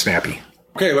cheddar is snappy.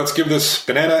 Okay, let's give this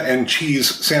banana and cheese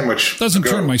sandwich Doesn't a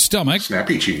go. turn my stomach.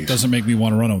 Snappy cheese. Doesn't make me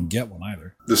want to run out and get one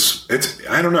either.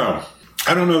 I don't know.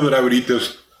 I don't know that I would eat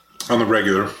this on the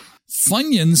regular.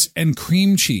 Funyuns and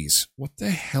cream cheese. What the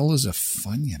hell is a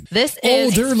Funyun? This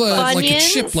is they're like a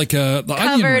chip, like the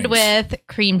onion covered rings. with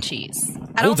cream cheese.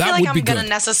 I don't feel like I'm going to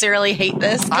necessarily hate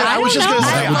this. I was just going to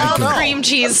say, I love cream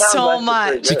cheese so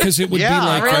much. Because it would be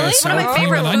like really? sour One of my cream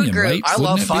favorite and onion, food right? I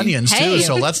love Funyuns too,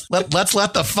 so let's let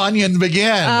the Funyun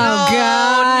begin. Oh,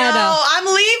 God. No, I'm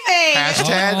leaving.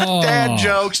 Hashtag dad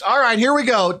jokes. All right, here we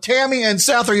go. Tammy and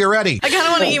Seth, are you ready? I kind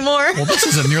of want to eat more. Well, this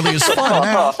isn't nearly as fun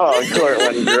now.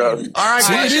 All right,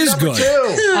 See, it is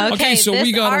good. Okay, so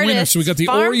we got a winner. So we got the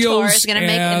Oreos gonna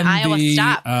make an Iowa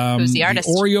stop. Who's the artist?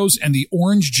 Oreos and the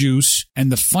orange juice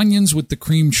and the Funyuns with the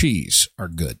cream cheese are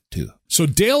good too. So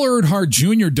Dale Earnhardt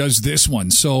Jr. does this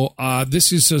one. So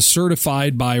this is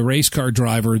certified by race car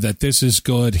driver that this is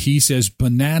good. He says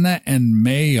banana and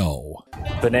mayo.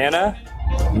 Banana,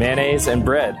 mayonnaise, and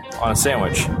bread on a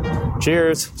sandwich.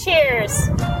 Cheers. Cheers.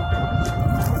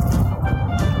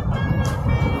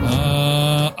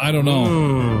 I don't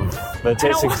know. But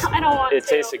it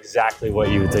tastes exactly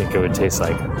what you would think it would taste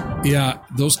like. Yeah,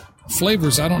 those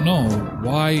flavors, I don't know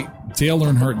why Dale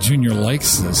Earnhardt Jr.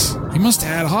 likes this. He must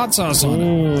have had hot sauce on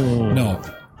it. No.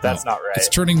 That's not right. It's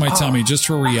turning my tummy just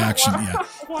for reaction. Yeah.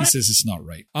 He says it's not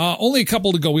right. Only a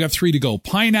couple to go. We got 3 to go.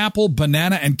 Pineapple,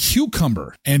 banana, and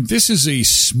cucumber. And this is a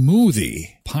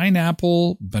smoothie.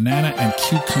 Pineapple, banana, and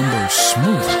cucumber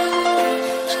smoothie.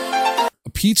 A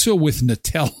pizza with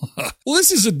Nutella. Well,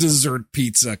 this is a dessert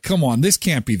pizza. Come on, this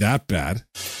can't be that bad.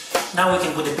 Now we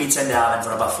can put the pizza in the oven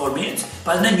for about 4 minutes.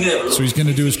 But then you have a look. So he's going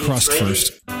to do his crust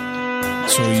first.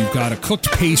 So you've got a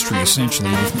cooked pastry,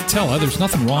 essentially, with Nutella. There's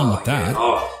nothing wrong with that.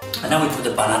 And now we put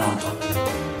the banana on top.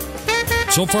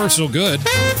 So far, so good.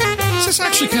 This is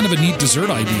actually kind of a neat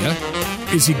dessert idea.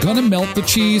 Is he going to melt the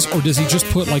cheese, or does he just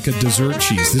put like a dessert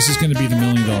cheese? This is going to be the $1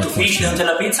 million To finish the question.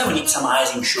 Nutella pizza, we need some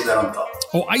icing sugar on top.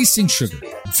 Oh, icing sugar.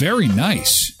 Very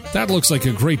nice. That looks like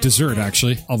a great dessert,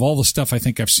 actually. Of all the stuff I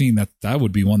think I've seen, that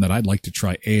would be one that I'd like to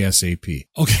try ASAP.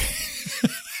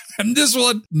 Okay. And this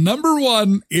one, number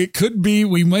 1, it could be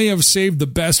we may have saved the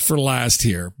best for last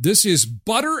here. This is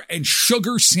butter and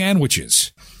sugar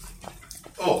sandwiches.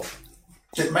 Oh,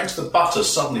 it makes the butter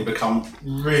suddenly become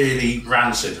really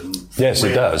rancid and yes,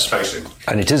 it does. Tasting.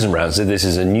 And it isn't rancid. This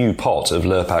is a new pot of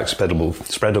Lurpak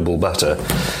spreadable butter.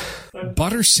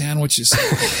 Butter sandwiches.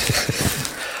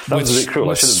 That was a bit cruel.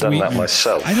 I should have done that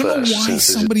myself. I don't know why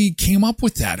somebody came up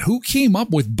with that. Who came up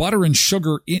with butter and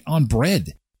sugar on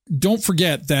bread? Don't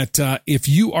forget that if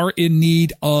you are in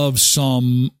need of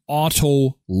some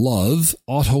auto love,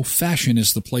 Auto Fashion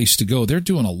is the place to go. They're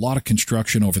doing a lot of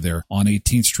construction over there on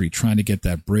 18th Street, trying to get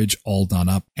that bridge all done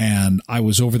up. And I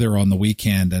was over there on the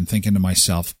weekend and thinking to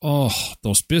myself, oh,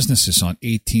 those businesses on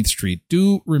 18th Street,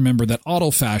 do remember that Auto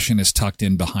Fashion is tucked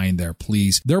in behind there,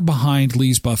 please. They're behind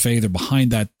Lee's Buffet. They're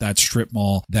behind that strip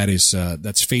mall that is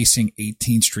that's facing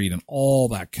 18th Street and all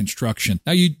that construction.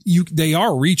 Now, they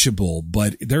are reachable,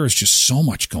 but there is just so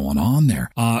much going on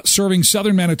there. Serving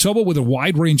Southern Manitoba with a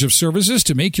wide range of services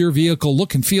to make your vehicle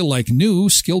look and feel like new.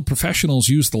 Skilled professionals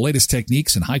use the latest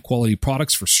techniques and high-quality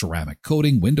products for ceramic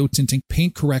coating, window tinting,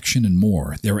 paint correction, and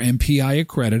more. They're MPI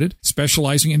accredited,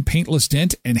 specializing in paintless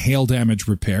dent and hail damage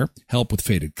repair, help with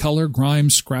faded color,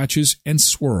 grimes, scratches, and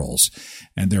swirls.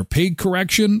 And their paint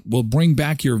correction will bring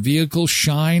back your vehicle's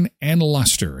shine and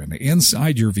luster. And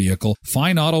inside your vehicle,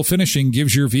 Fine Auto Finishing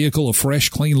gives your vehicle a fresh,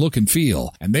 clean look and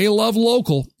feel. And they love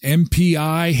local.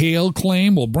 MPI Hail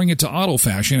Claim will bring it to Auto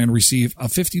Fashion and receive a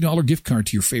 $50 gift card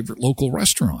to your favorite local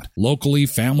restaurant. Locally,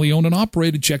 family-owned and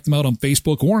operated. Check them out on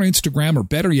Facebook or Instagram, or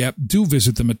better yet, do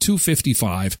visit them at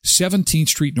 255 17th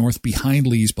Street North behind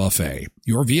Lee's Buffet.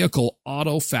 Your vehicle,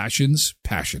 Auto Fashion's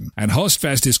passion. And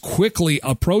HostFest is quickly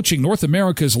approaching North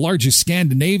America's largest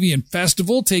Scandinavian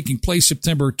festival, taking place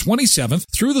September 27th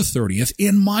through the 30th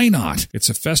in Minot. It's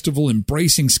a festival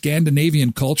embracing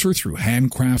Scandinavian culture through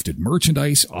handcrafted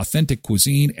merchandise, authentic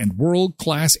cuisine, and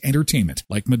world-class entertainment,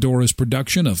 like Medora's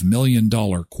production of $1 Million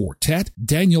Quartet.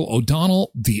 Daniel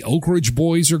O'Donnell, the Oak Ridge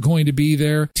Boys are going to be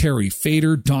there, Terry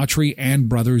Fader, Daughtry, and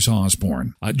Brothers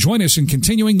Osborne. Join us in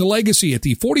continuing the legacy at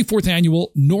the 44th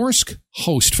Annual Norsk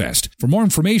HostFest. For more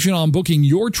information on booking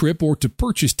your trip or to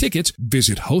purchase tickets,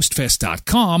 visit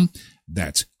hostfest.com.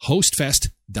 That's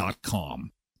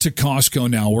hostfest.com. to Costco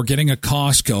now. We're getting a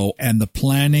Costco, and the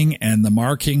planning and the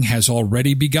marking has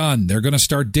already begun. They're going to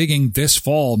start digging this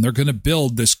fall, and they're going to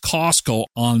build this Costco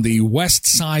on the west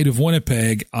side of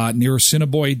Winnipeg near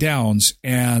Assiniboia Downs.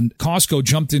 And Costco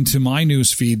jumped into my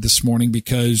news feed this morning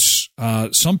because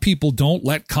some people don't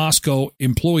let Costco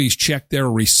employees check their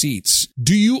receipts.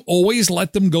 Do you always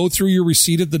let them go through your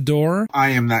receipt at the door? I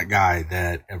am that guy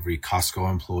that every Costco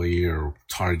employee or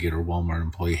Target or Walmart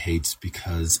employee hates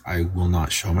because I will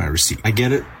not show my receipt. I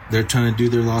get it. They're trying to do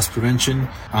their loss prevention.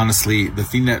 Honestly, the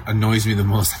thing that annoys me the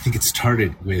most, I think it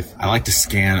started with, I like to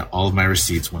scan all of my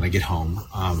receipts when I get home.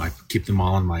 I keep them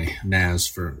all on my NAS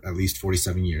for at least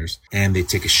 47 years. And they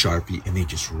take a Sharpie and they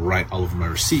just write all over my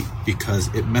receipt because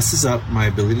it messes up my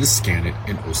ability to scan it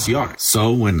in OCR.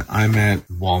 So when I'm at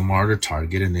Walmart or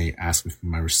Target and they ask me for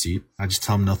my receipt, I just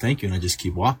tell them no thank you and I just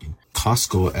keep walking.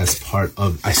 Costco as part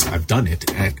of, I've done it,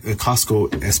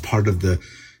 Costco as part of the,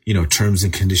 terms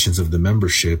and conditions of the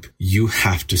membership, you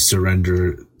have to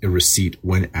surrender a receipt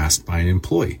when asked by an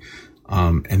employee.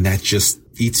 And that just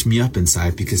eats me up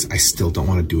inside because I still don't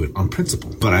want to do it on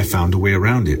principle. But I found a way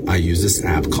around it. I use this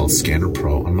app called Scanner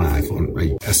Pro on my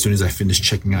iPhone. As soon as I finish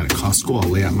checking out at Costco, I'll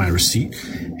lay out my receipt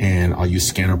and I'll use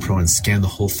Scanner Pro and scan the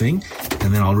whole thing.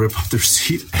 And then I'll rip off the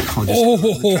receipt and I'll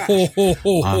just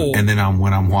and then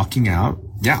when I'm walking out,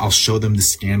 I'll show them the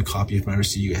scanned copy of my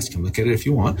receipt. You guys can look at it if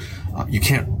you want. You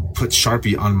can't put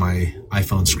Sharpie on my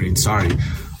iPhone screen. Sorry.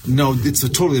 No, it's a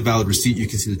totally valid receipt. You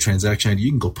can see the transaction ID.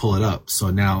 You can go pull it up. So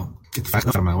now, get the fuck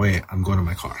out of my way. I'm going to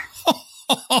my car.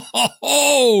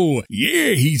 Oh,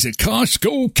 yeah, he's a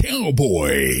Costco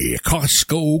cowboy.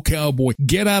 Costco cowboy.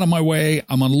 Get out of my way.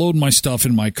 I'm unloading my stuff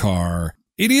in my car.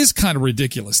 It is kind of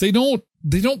ridiculous. They don't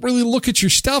really look at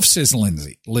your stuff, says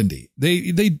Lindy.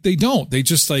 They don't. They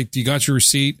just you got your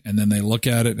receipt, and then they look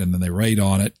at it, and then they write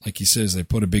on it. Like he says, they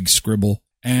put a big scribble.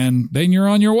 And then you're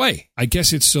on your way. I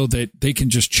guess it's so that they can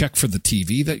just check for the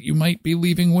TV that you might be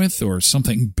leaving with or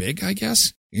something big, I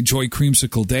guess. Enjoy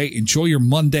Creamsicle Day. Enjoy your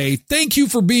Monday. Thank you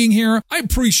for being here. I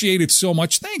appreciate it so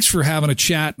much. Thanks for having a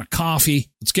chat and a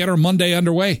coffee. Let's get our Monday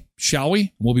underway, shall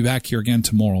we? We'll be back here again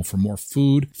tomorrow for more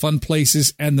food, fun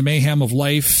places, and the mayhem of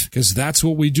life, because that's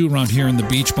what we do around here in the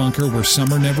Beach Bunker where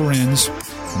summer never ends.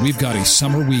 We've got a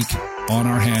summer week on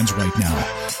our hands right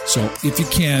now. So if you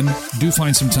can, do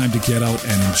find some time to get out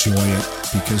and enjoy it,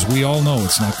 because we all know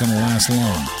it's not going to last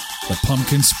long. The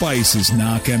pumpkin spice is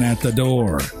knocking at the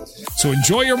door. So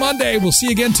enjoy your Monday. We'll see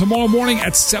you again tomorrow morning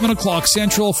at 7 o'clock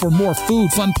Central for more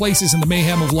food, fun places, and the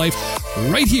mayhem of life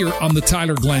right here on the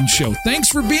Tyler Glenn Show. Thanks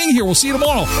for being here. We'll see you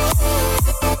tomorrow.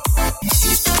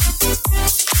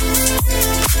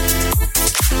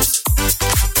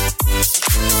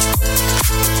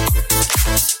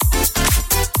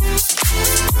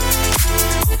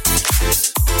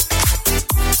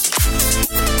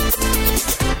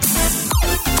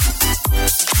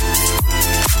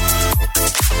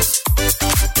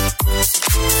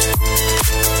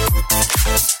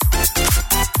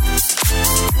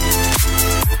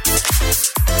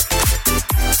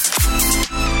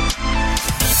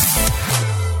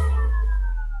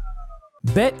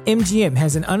 BetMGM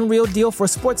has an unreal deal for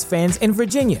sports fans in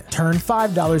Virginia. Turn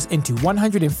 $5 into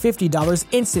 $150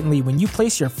 instantly when you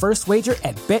place your first wager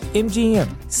at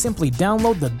BetMGM. Simply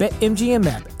download the BetMGM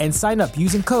app and sign up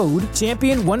using code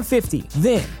Champion150.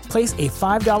 Then, place a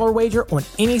 $5 wager on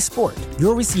any sport.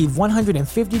 You'll receive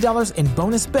 $150 in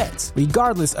bonus bets,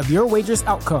 regardless of your wager's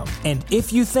outcome. And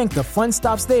if you think the fun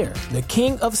stops there, the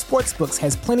king of sportsbooks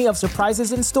has plenty of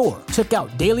surprises in store. Check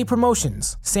out daily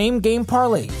promotions, same-game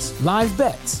parlays, live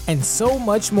bets, and so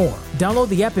much more. Download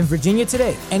the app in Virginia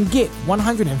today and get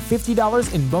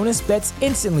 $150 in bonus bets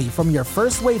instantly from your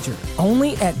first wager.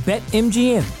 Only at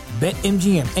BetMGM.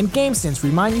 BetMGM and GameSense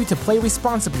remind you to play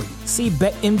responsibly. See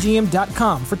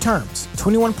BetMGM.com for terms.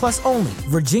 21 plus only.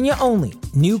 Virginia only.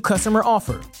 New customer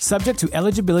offer. Subject to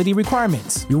eligibility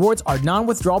requirements. Rewards are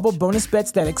non-withdrawable bonus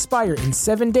bets that expire in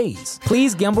 7 days.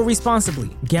 Please gamble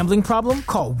responsibly. Gambling problem?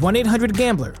 Call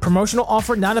 1-800-GAMBLER. Promotional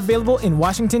offer not available in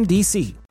Washington, D.C.